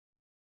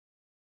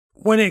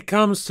When it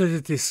comes to the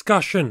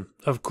discussion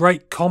of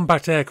great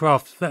combat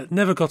aircraft that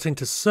never got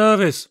into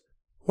service,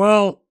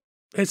 well,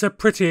 it's a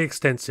pretty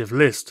extensive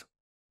list.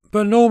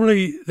 But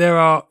normally there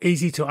are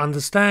easy to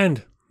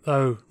understand,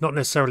 though not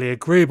necessarily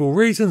agreeable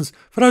reasons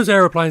for those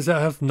aeroplanes that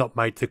have not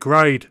made the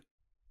grade.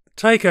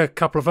 Take a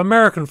couple of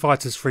American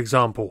fighters for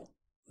example,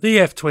 the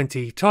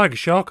F-20 Tiger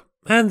Shark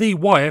and the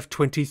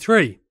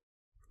YF-23,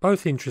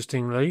 both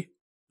interestingly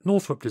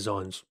Northrop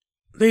designs.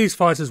 These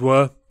fighters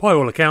were, by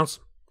all accounts,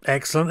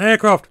 excellent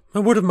aircraft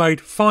and would have made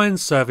fine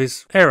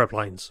service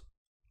aeroplanes.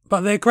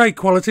 But their great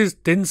qualities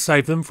didn't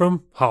save them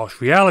from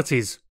harsh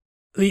realities.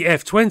 The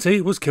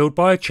F-20 was killed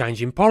by a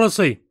change in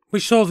policy,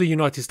 which saw the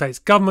United States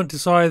government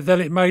decide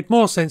that it made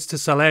more sense to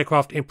sell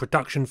aircraft in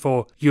production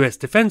for US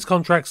defence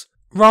contracts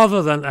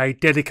rather than a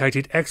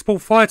dedicated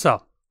export fighter,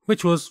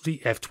 which was the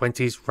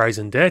F-20's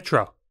raison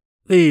d'etre.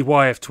 The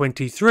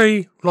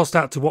YF-23 lost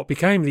out to what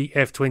became the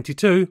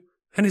F-22,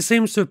 and it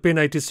seems to have been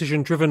a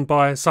decision driven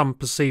by some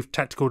perceived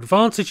tactical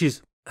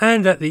advantages,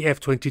 and that the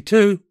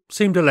F-22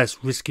 seemed a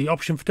less risky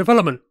option for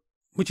development,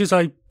 which is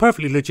a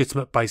perfectly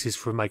legitimate basis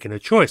for making a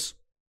choice.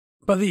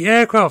 But the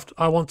aircraft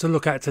I want to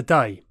look at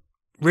today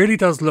really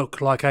does look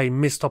like a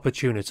missed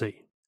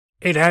opportunity.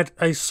 It had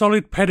a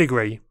solid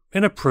pedigree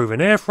in a proven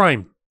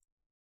airframe.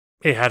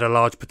 It had a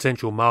large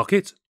potential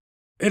market.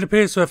 It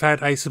appears to have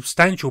had a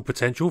substantial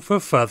potential for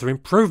further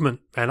improvement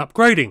and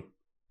upgrading.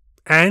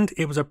 And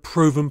it was a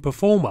proven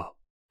performer.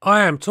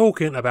 I am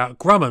talking about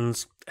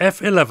Grumman's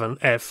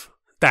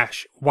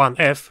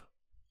F11F-1F,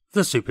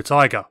 the Super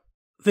Tiger.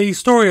 The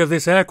story of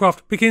this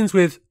aircraft begins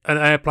with an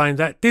airplane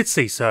that did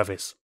see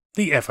service,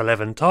 the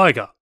F-11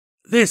 Tiger.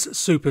 This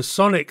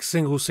supersonic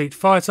single-seat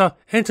fighter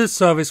entered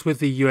service with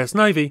the US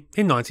Navy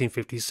in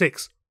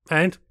 1956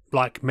 and,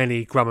 like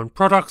many Grumman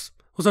products,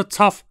 was a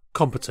tough,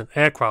 competent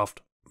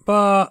aircraft.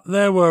 But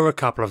there were a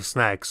couple of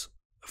snags.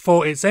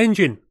 For its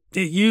engine,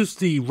 it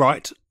used the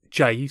Wright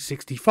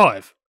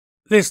J65.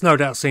 This no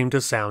doubt seemed a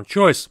sound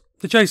choice.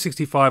 The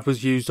J65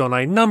 was used on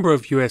a number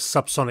of US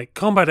subsonic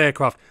combat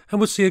aircraft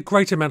and would see a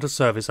great amount of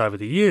service over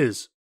the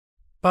years.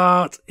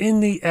 But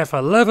in the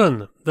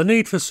F-11, the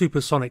need for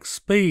supersonic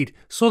speed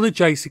saw the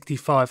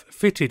J65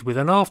 fitted with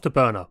an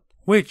afterburner,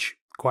 which,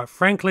 quite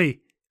frankly,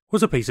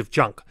 was a piece of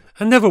junk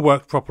and never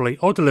worked properly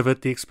or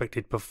delivered the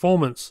expected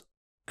performance.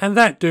 And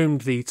that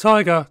doomed the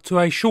Tiger to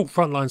a short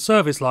frontline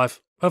service life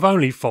of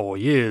only 4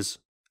 years.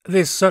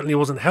 This certainly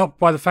wasn't helped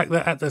by the fact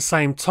that at the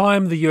same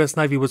time the US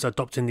Navy was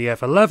adopting the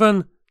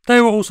F-11,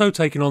 they were also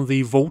taking on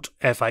the Vought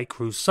F-8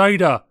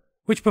 Crusader,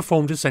 which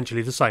performed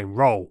essentially the same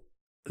role.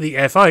 The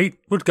F-8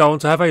 would go on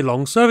to have a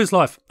long service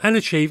life and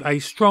achieve a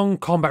strong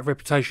combat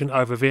reputation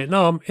over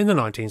Vietnam in the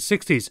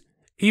 1960s,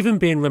 even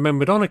being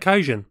remembered on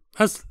occasion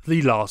as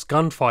the last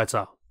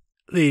gunfighter.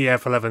 The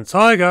F-11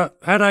 Tiger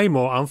had a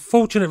more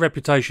unfortunate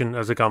reputation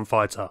as a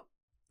gunfighter,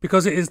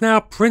 because it is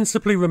now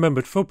principally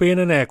remembered for being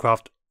an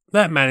aircraft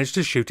that managed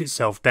to shoot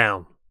itself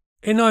down.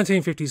 In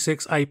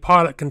 1956, a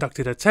pilot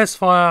conducted a test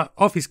fire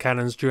of his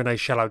cannons during a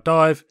shallow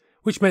dive,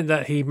 which meant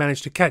that he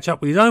managed to catch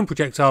up with his own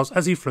projectiles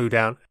as he flew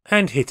down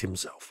and hit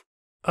himself.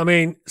 I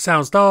mean,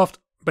 sounds daft,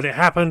 but it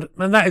happened,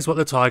 and that is what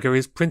the Tiger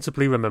is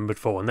principally remembered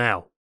for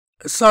now.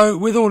 So,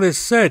 with all this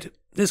said,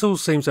 this all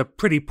seems a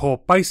pretty poor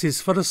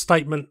basis for the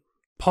statement,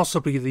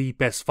 possibly the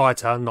best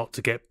fighter not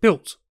to get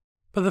built.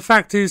 But the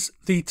fact is,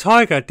 the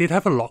Tiger did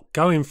have a lot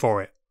going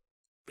for it.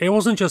 It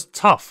wasn't just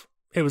tough,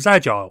 it was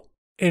agile.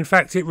 In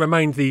fact, it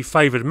remained the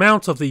favoured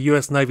mount of the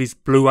US Navy's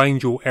Blue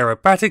Angel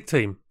aerobatic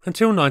team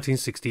until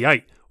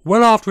 1968,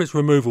 well after its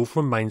removal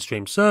from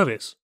mainstream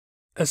service.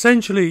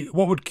 Essentially,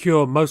 what would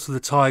cure most of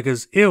the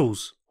Tiger's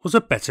ills was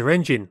a better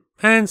engine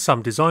and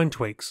some design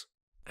tweaks.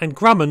 And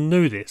Grumman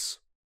knew this.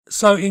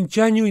 So in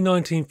January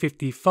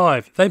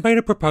 1955, they made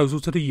a proposal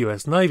to the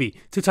US Navy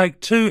to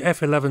take 2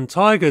 F-11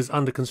 Tigers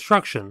under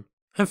construction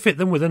and fit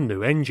them with a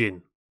new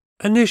engine.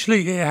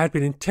 Initially, it had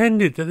been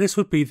intended that this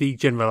would be the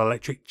General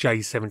Electric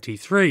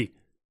J73,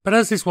 but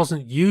as this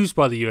wasn't used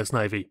by the US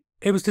Navy,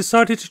 it was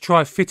decided to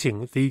try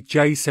fitting the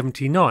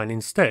J79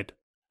 instead.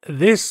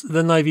 This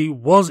the Navy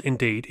was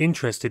indeed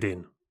interested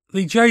in.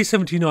 The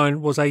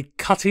J79 was a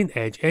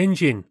cutting-edge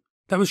engine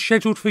that was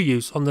scheduled for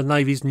use on the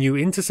Navy's new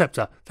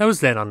interceptor that was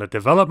then under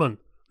development,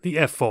 the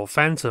F-4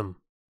 Phantom.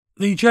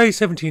 The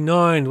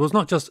J79 was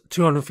not just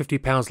 250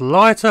 pounds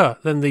lighter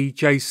than the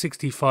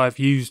J65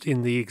 used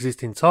in the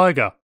existing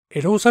Tiger,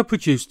 it also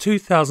produced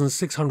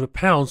 2,600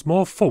 pounds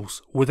more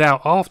force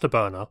without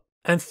afterburner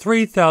and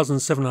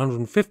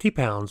 3,750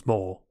 pounds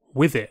more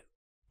with it.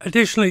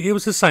 Additionally, it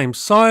was the same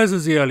size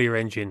as the earlier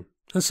engine,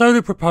 and so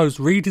the proposed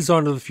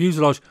redesign of the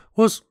fuselage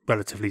was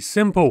relatively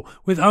simple,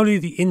 with only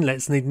the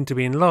inlets needing to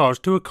be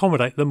enlarged to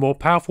accommodate the more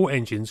powerful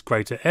engine's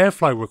greater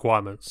airflow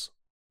requirements.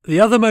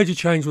 The other major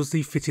change was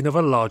the fitting of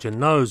a larger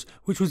nose,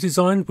 which was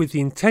designed with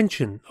the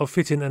intention of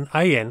fitting an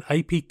AN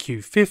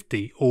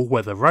APQ-50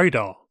 all-weather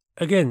radar.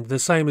 Again, the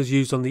same as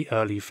used on the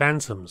early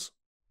Phantoms.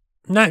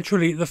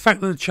 Naturally, the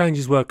fact that the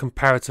changes were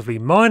comparatively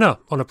minor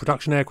on a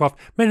production aircraft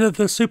meant that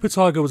the Super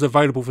Tiger was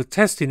available for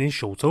testing in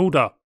short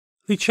order.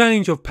 The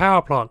change of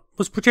power plant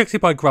was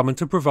projected by Grumman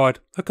to provide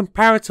a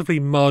comparatively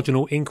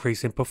marginal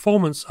increase in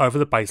performance over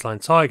the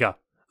baseline Tiger,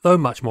 though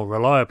much more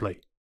reliably.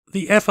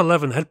 The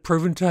F11 had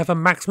proven to have a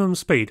maximum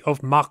speed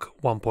of Mach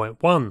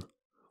 1.1,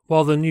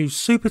 while the new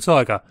Super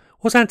Tiger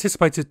was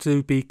anticipated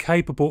to be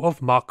capable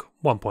of Mach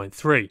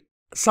 1.3.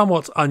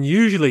 Somewhat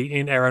unusually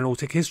in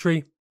aeronautic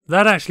history,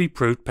 that actually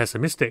proved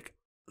pessimistic.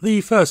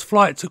 The first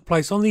flight took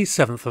place on the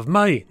 7th of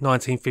May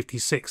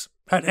 1956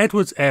 at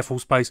Edwards Air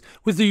Force Base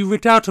with the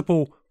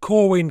redoubtable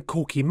Corwin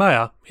Corky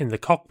Meyer in the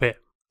cockpit.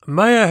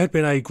 Meyer had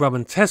been a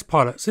Grumman test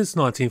pilot since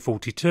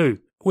 1942,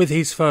 with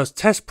his first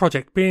test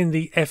project being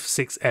the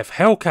F6F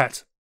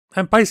Hellcat,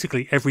 and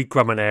basically every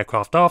Grumman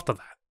aircraft after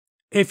that.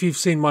 If you've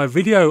seen my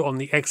video on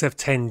the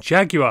XF-10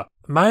 Jaguar,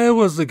 Meyer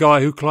was the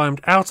guy who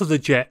climbed out of the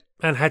jet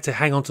and had to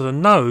hang onto the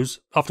nose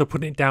after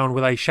putting it down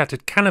with a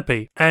shattered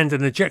canopy and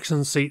an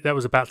ejection seat that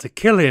was about to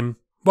kill him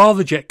while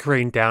the jet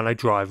careened down a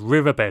dry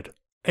riverbed.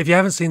 If you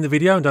haven't seen the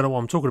video and don't know what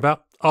I'm talking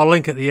about, I'll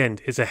link at the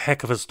end. It's a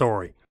heck of a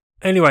story.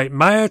 Anyway,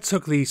 Meyer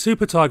took the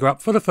Super Tiger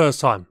up for the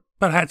first time,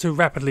 but had to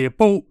rapidly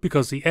abort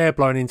because the air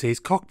blown into his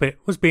cockpit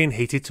was being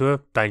heated to a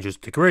dangerous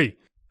degree.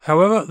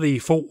 However, the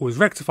fault was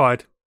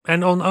rectified,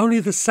 and on only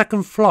the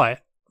second flight,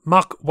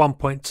 Mach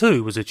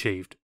 1.2 was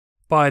achieved.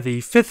 By the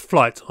fifth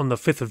flight on the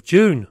 5th of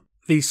June,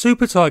 the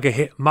Super Tiger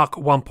hit Mach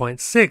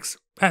 1.6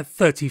 at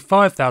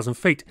 35,000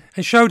 feet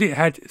and showed it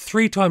had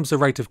 3 times the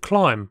rate of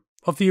climb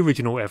of the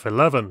original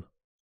F11.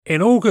 In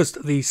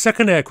August, the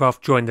second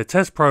aircraft joined the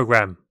test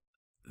program.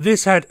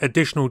 This had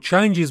additional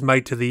changes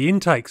made to the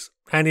intakes,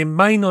 and in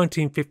May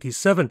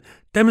 1957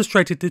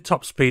 demonstrated the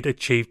top speed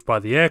achieved by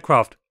the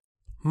aircraft,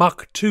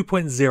 Mach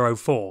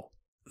 2.04.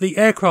 The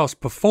aircraft's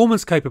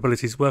performance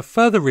capabilities were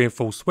further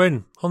reinforced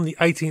when, on the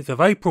 18th of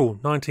April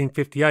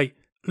 1958,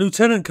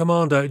 Lieutenant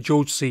Commander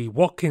George C.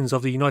 Watkins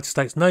of the United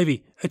States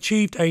Navy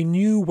achieved a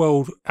new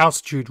world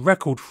altitude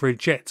record for a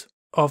jet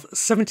of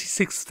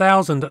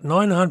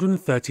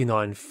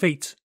 76,939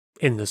 feet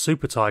in the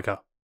Super Tiger.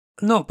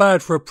 Not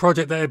bad for a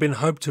project that had been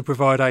hoped to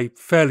provide a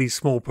fairly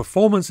small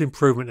performance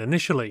improvement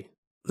initially.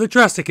 The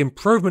drastic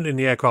improvement in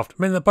the aircraft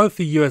meant that both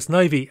the US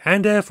Navy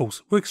and Air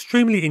Force were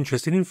extremely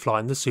interested in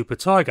flying the Super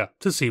Tiger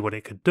to see what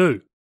it could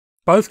do.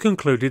 Both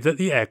concluded that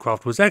the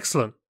aircraft was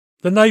excellent.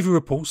 The Navy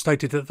report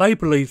stated that they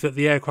believed that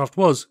the aircraft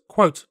was,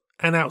 quote,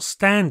 an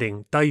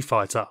outstanding day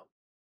fighter.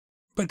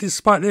 But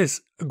despite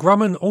this,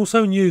 Grumman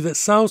also knew that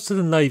sales to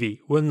the Navy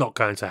were not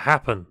going to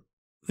happen.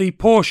 The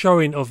poor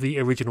showing of the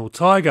original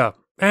Tiger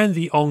and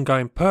the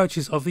ongoing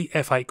purchase of the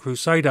F-8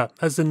 Crusader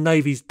as the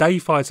Navy's day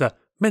fighter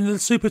meant that the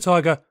Super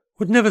Tiger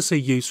would never see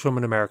use from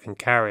an American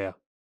carrier.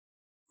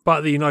 But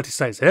the United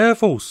States Air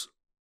Force,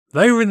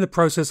 they were in the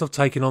process of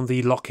taking on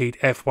the Lockheed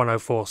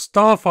F-104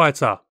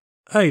 Starfighter,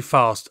 a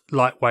fast,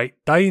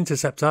 lightweight day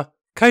interceptor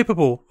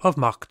capable of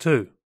Mach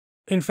 2.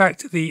 In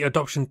fact, the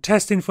adoption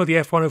testing for the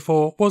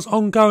F-104 was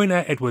ongoing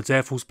at Edwards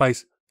Air Force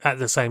Base at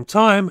the same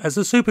time as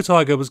the Super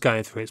Tiger was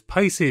going through its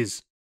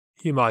paces.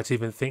 You might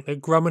even think that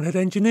Grumman had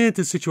engineered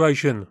the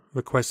situation,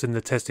 requesting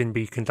the testing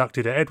be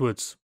conducted at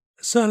Edwards.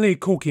 Certainly,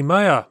 Corky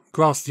Meyer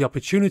grasped the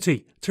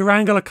opportunity to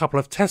wrangle a couple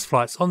of test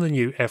flights on the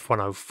new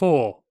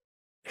F-104.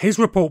 His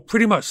report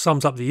pretty much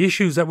sums up the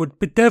issues that would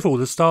bedevil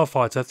the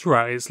Starfighter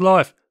throughout its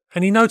life,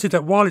 and he noted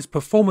that while its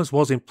performance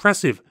was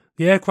impressive,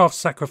 the aircraft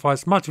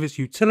sacrificed much of its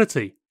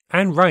utility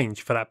and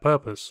range for that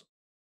purpose.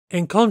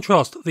 In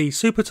contrast, the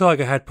Super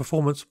Tiger had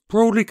performance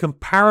broadly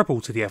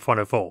comparable to the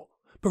F-104,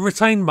 but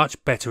retained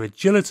much better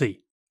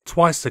agility.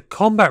 Twice the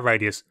combat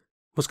radius,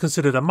 was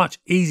considered a much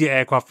easier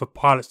aircraft for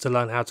pilots to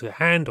learn how to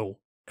handle,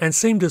 and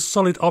seemed a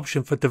solid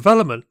option for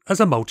development as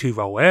a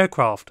multi-role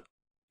aircraft.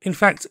 In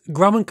fact,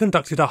 Grumman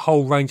conducted a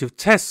whole range of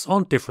tests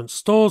on different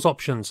stores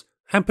options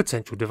and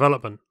potential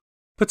development.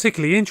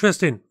 Particularly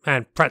interesting,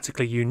 and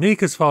practically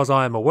unique as far as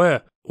I am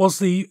aware, was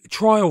the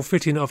trial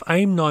fitting of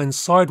AIM-9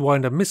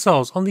 Sidewinder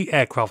missiles on the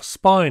aircraft's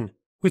spine,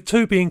 with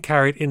 2 being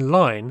carried in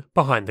line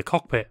behind the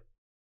cockpit.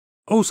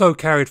 Also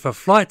carried for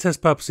flight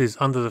test purposes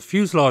under the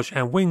fuselage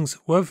and wings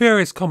were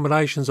various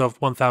combinations of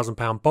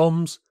 1,000-pound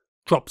bombs,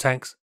 drop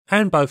tanks,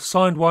 and both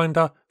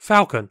Sidewinder,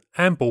 Falcon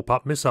and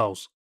Bullpup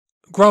missiles.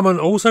 Grumman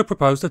also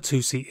proposed a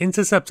 2-seat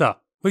interceptor,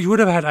 which would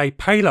have had a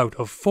payload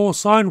of 4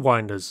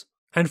 Sidewinders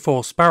and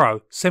 4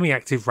 Sparrow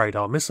semi-active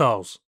radar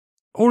missiles.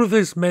 All of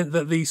this meant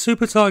that the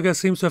Super Tiger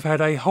seems to have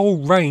had a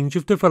whole range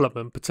of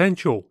development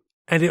potential,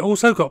 and it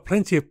also got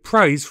plenty of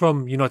praise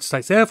from United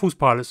States Air Force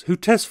pilots who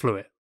test flew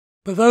it.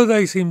 But though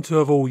they seem to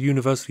have all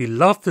universally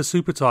loved the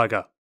Super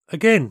Tiger,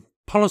 again,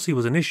 policy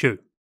was an issue.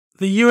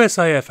 The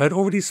USAF had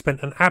already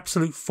spent an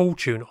absolute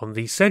fortune on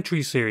the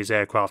Century Series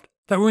aircraft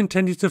that were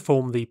intended to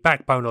form the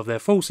backbone of their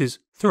forces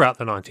throughout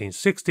the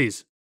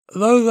 1960s.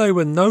 Though they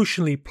were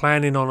notionally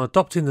planning on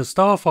adopting the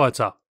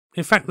Starfighter,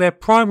 in fact their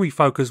primary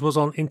focus was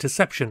on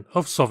interception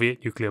of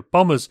Soviet nuclear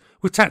bombers,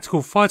 with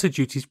tactical fighter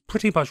duties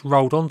pretty much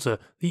rolled onto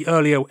the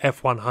earlier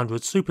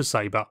F-100 Super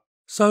Sabre.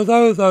 So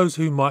though those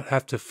who might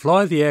have to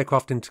fly the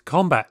aircraft into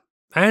combat,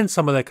 and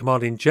some of their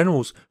commanding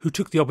generals who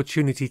took the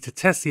opportunity to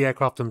test the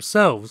aircraft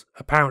themselves,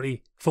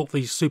 apparently thought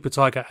the Super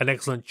Tiger an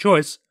excellent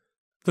choice,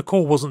 the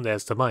call wasn't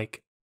theirs to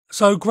make.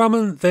 So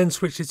Grumman then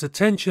switched its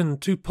attention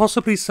to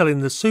possibly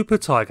selling the Super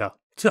Tiger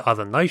to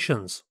other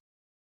nations.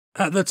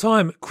 At the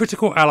time,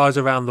 critical allies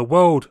around the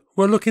world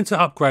were looking to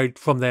upgrade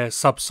from their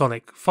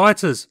subsonic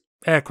fighters,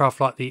 aircraft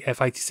like the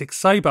F-86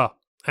 Sabre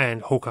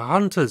and Hawker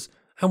Hunters,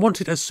 and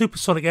wanted a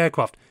supersonic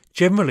aircraft,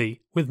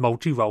 generally with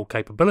multi-role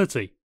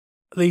capability.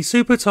 The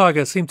Super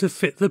Tiger seemed to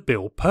fit the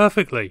bill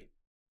perfectly.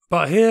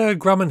 But here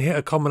Grumman hit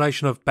a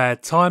combination of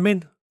bad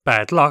timing,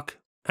 bad luck,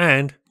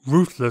 and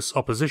ruthless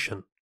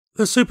opposition.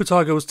 The Super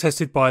Tiger was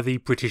tested by the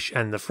British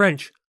and the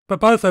French, but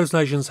both those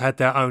nations had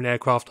their own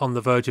aircraft on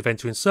the verge of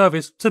entering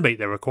service to meet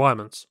their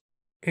requirements.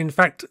 In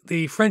fact,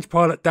 the French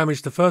pilot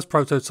damaged the first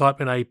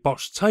prototype in a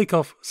botched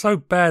takeoff so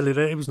badly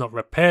that it was not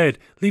repaired,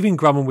 leaving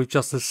Grumman with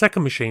just the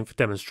second machine for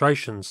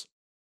demonstrations.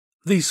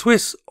 The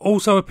Swiss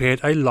also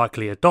appeared a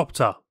likely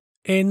adopter.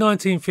 In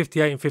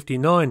 1958 and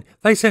 59,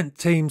 they sent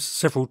teams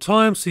several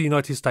times to the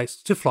United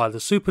States to fly the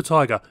Super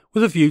Tiger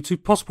with a view to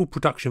possible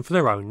production for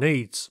their own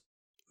needs.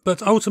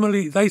 But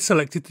ultimately they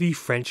selected the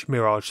French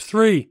Mirage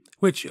 3,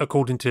 which,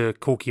 according to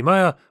Corky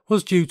Mayer,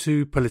 was due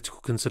to political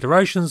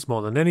considerations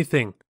more than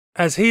anything,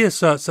 as he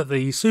asserts that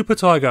the Super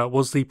Tiger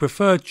was the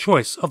preferred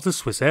choice of the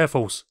Swiss Air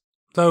Force,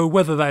 though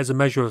whether that is a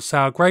measure of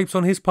sour grapes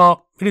on his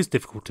part, it is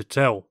difficult to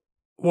tell.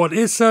 What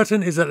is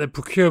certain is that the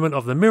procurement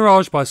of the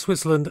Mirage by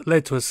Switzerland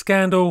led to a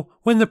scandal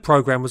when the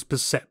programme was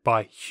beset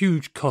by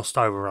huge cost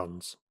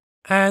overruns.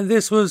 And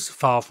this was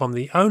far from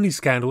the only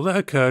scandal that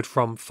occurred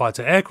from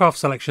fighter aircraft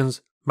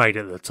selections made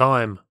at the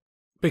time,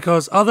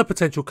 because other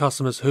potential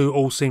customers who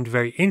all seemed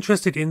very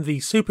interested in the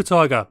Super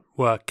Tiger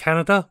were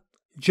Canada,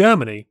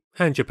 Germany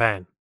and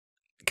Japan.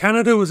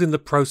 Canada was in the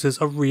process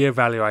of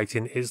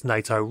re-evaluating its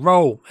NATO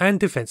role and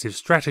defensive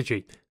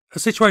strategy, a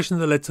situation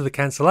that led to the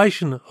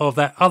cancellation of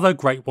that other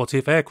great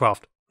what-if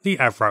aircraft, the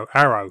Avro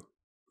Arrow.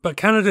 But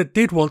Canada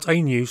did want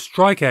a new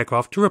strike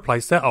aircraft to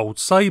replace their old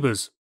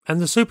Sabres, and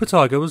the Super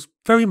Tiger was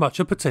very much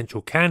a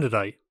potential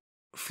candidate.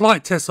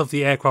 Flight tests of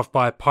the aircraft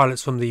by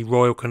pilots from the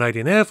Royal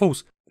Canadian Air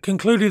Force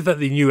concluded that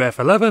the new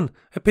F-11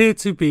 appeared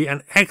to be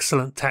an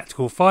excellent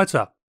tactical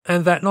fighter,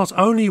 and that not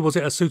only was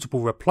it a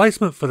suitable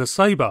replacement for the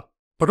Sabre,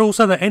 but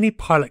also that any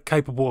pilot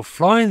capable of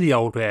flying the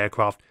older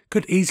aircraft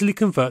could easily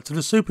convert to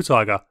the Super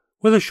Tiger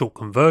with a short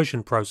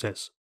conversion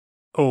process.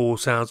 All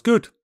sounds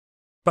good.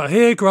 But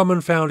here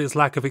Grumman found its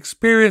lack of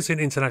experience in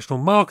international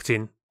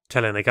marketing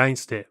telling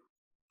against it.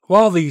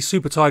 While the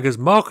Super Tiger's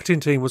marketing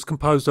team was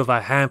composed of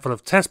a handful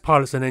of test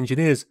pilots and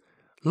engineers,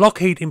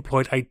 Lockheed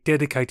employed a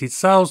dedicated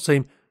sales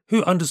team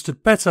who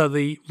understood better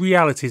the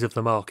realities of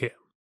the market.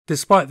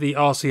 Despite the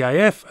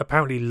RCAF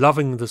apparently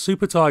loving the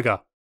Super Tiger,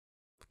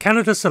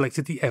 Canada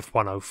selected the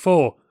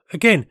F-104,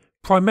 again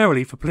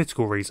primarily for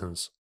political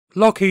reasons.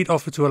 Lockheed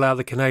offered to allow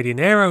the Canadian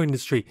aero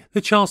industry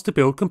the chance to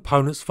build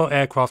components for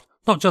aircraft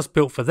not just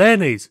built for their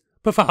needs,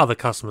 but for other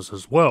customers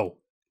as well.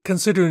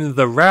 Considering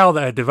the row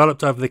that had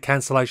developed over the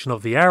cancellation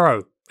of the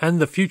Arrow, and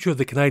the future of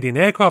the Canadian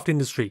aircraft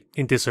industry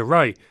in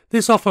disarray,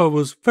 this offer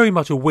was very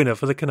much a winner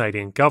for the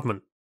Canadian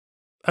government.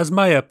 As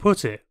Mayer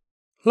put it,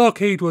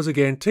 Lockheed was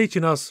again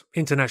teaching us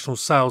international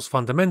sales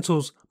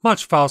fundamentals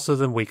much faster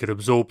than we could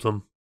absorb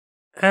them.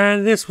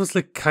 And this was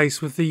the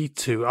case with the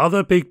two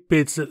other big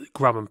bids that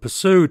Grumman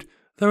pursued,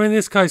 though in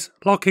this case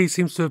Lockheed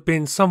seems to have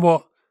been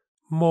somewhat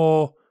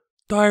more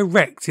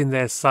direct in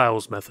their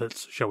sales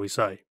methods, shall we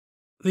say.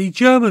 The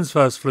Germans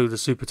first flew the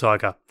Super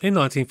Tiger in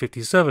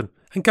 1957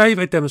 and gave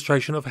a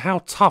demonstration of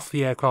how tough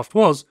the aircraft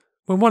was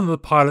when one of the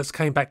pilots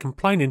came back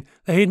complaining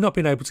that he had not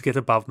been able to get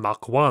above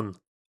Mach 1.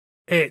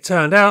 It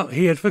turned out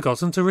he had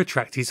forgotten to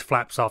retract his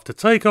flaps after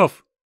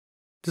takeoff.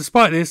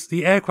 Despite this,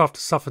 the aircraft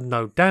suffered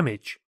no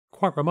damage.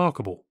 Quite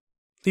remarkable.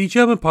 The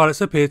German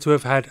pilots appeared to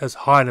have had as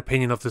high an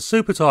opinion of the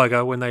Super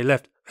Tiger when they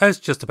left as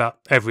just about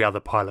every other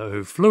pilot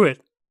who flew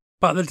it.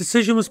 But the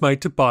decision was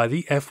made to buy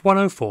the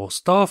F-104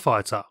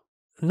 Starfighter.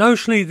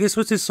 Notionally, this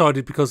was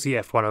decided because the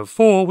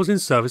F-104 was in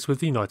service with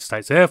the United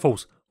States Air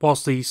Force,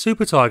 whilst the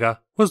Super Tiger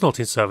was not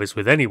in service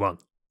with anyone.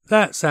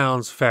 That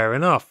sounds fair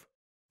enough,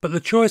 but the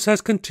choice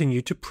has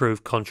continued to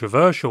prove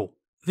controversial.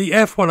 The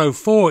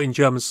F-104 in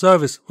German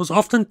service was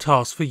often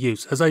tasked for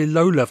use as a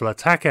low-level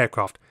attack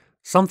aircraft,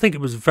 something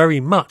it was very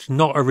much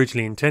not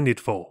originally intended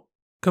for.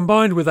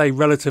 Combined with a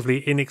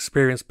relatively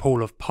inexperienced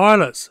pool of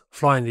pilots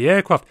flying the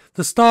aircraft,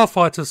 the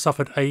Starfighter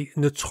suffered a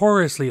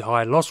notoriously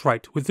high loss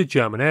rate with the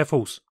German Air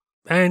Force,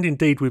 and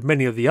indeed with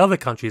many of the other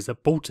countries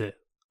that bought it.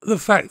 The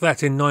fact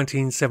that in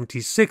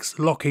 1976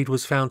 Lockheed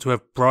was found to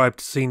have bribed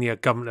senior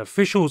government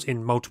officials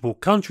in multiple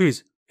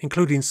countries,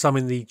 including some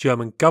in the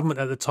German government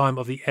at the time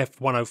of the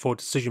F-104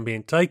 decision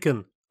being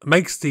taken,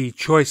 makes the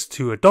choice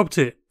to adopt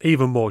it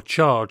even more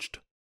charged.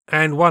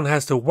 And one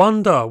has to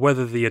wonder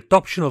whether the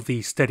adoption of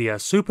the steadier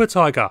Super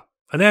Tiger,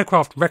 an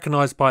aircraft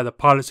recognised by the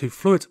pilots who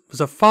flew it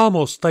as a far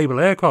more stable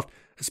aircraft,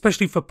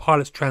 especially for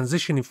pilots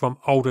transitioning from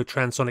older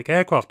transonic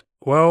aircraft,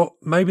 well,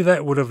 maybe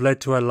that would have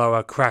led to a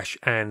lower crash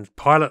and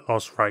pilot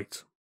loss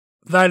rate.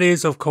 That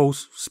is, of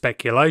course,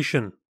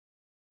 speculation.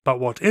 But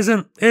what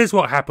isn't is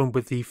what happened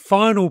with the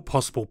final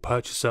possible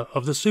purchaser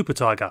of the Super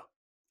Tiger,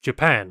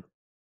 Japan.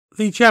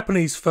 The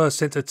Japanese first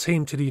sent a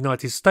team to the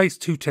United States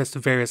to test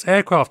various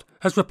aircraft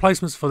as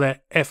replacements for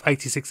their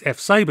F-86F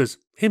Sabres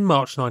in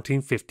March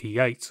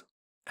 1958.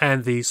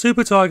 And the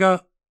Super Tiger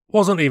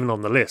wasn't even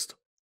on the list.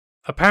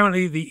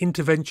 Apparently, the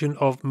intervention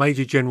of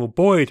Major General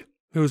Boyd,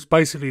 who was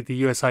basically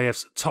the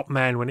USAF's top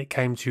man when it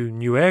came to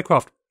new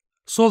aircraft,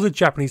 saw the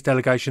Japanese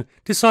delegation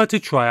decide to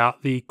try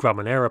out the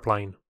Grumman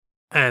aeroplane.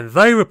 And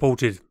they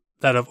reported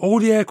that of all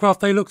the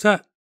aircraft they looked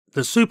at,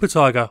 the Super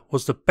Tiger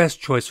was the best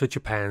choice for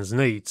Japan's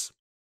needs.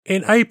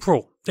 In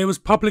April, it was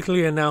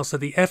publicly announced that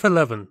the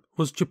F-11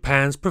 was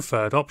Japan's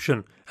preferred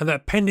option, and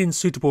that pending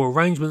suitable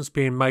arrangements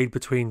being made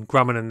between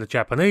Grumman and the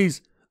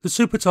Japanese, the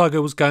Super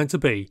Tiger was going to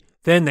be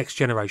their next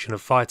generation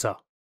of fighter.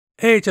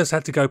 It just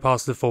had to go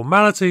past the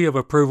formality of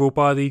approval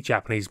by the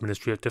Japanese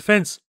Ministry of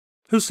Defense,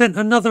 who sent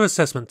another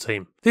assessment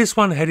team, this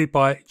one headed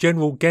by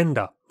General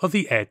Genda of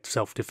the Air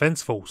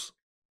Self-Defense Force.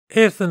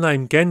 If the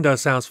name Genda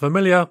sounds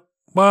familiar,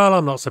 well,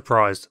 I'm not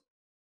surprised.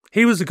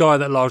 He was the guy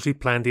that largely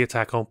planned the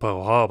attack on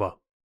Pearl Harbor.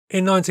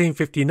 In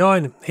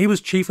 1959, he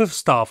was Chief of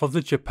Staff of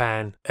the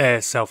Japan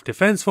Air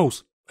Self-Defense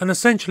Force and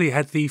essentially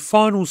had the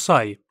final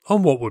say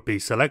on what would be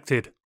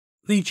selected.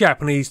 The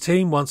Japanese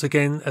team once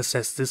again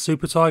assessed the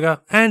Super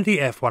Tiger and the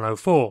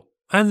F-104,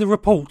 and the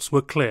reports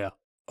were clear.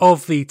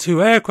 Of the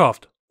two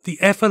aircraft, the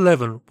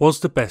F-11 was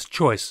the best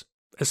choice,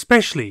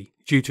 especially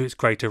due to its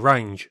greater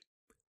range.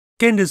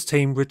 Genda's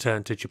team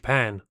returned to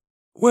Japan,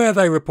 where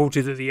they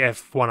reported that the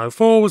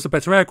F-104 was the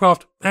better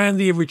aircraft and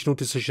the original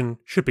decision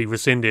should be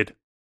rescinded.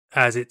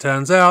 As it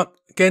turns out,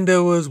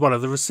 Genda was one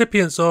of the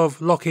recipients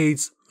of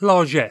Lockheed's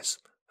largesse,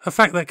 a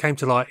fact that came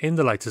to light in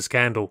the later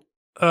scandal.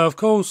 Of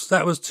course,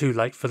 that was too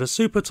late for the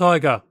Super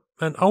Tiger,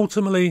 and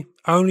ultimately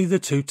only the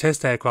two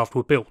test aircraft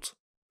were built.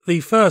 The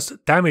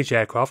first damaged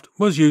aircraft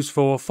was used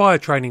for fire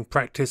training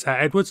practice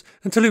at Edwards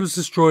until it was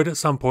destroyed at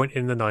some point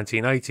in the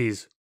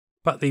 1980s.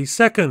 But the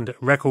second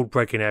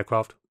record-breaking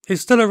aircraft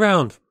is still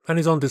around and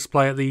is on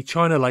display at the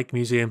China Lake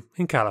Museum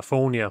in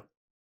California.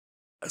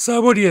 So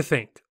what do you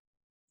think?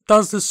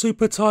 Does the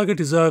Super Tiger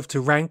deserve to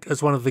rank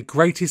as one of the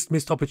greatest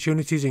missed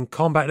opportunities in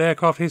combat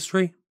aircraft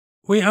history?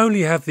 We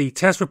only have the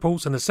test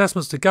reports and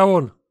assessments to go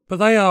on, but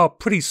they are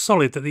pretty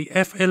solid that the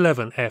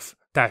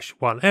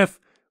F11F-1F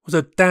was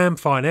a damn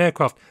fine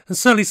aircraft and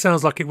certainly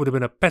sounds like it would have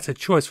been a better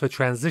choice for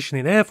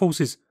transitioning air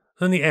forces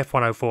than the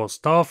F-104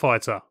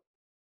 Starfighter.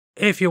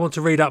 If you want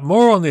to read up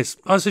more on this,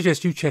 I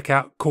suggest you check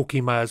out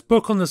Corky Mayer's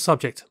book on the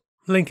subject,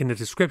 link in the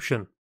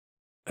description.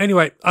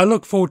 Anyway, I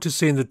look forward to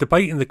seeing the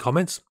debate in the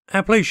comments,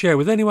 and please share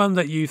with anyone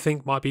that you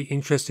think might be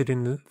interested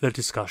in the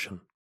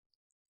discussion.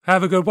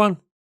 Have a good one,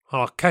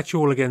 and I'll catch you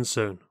all again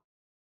soon.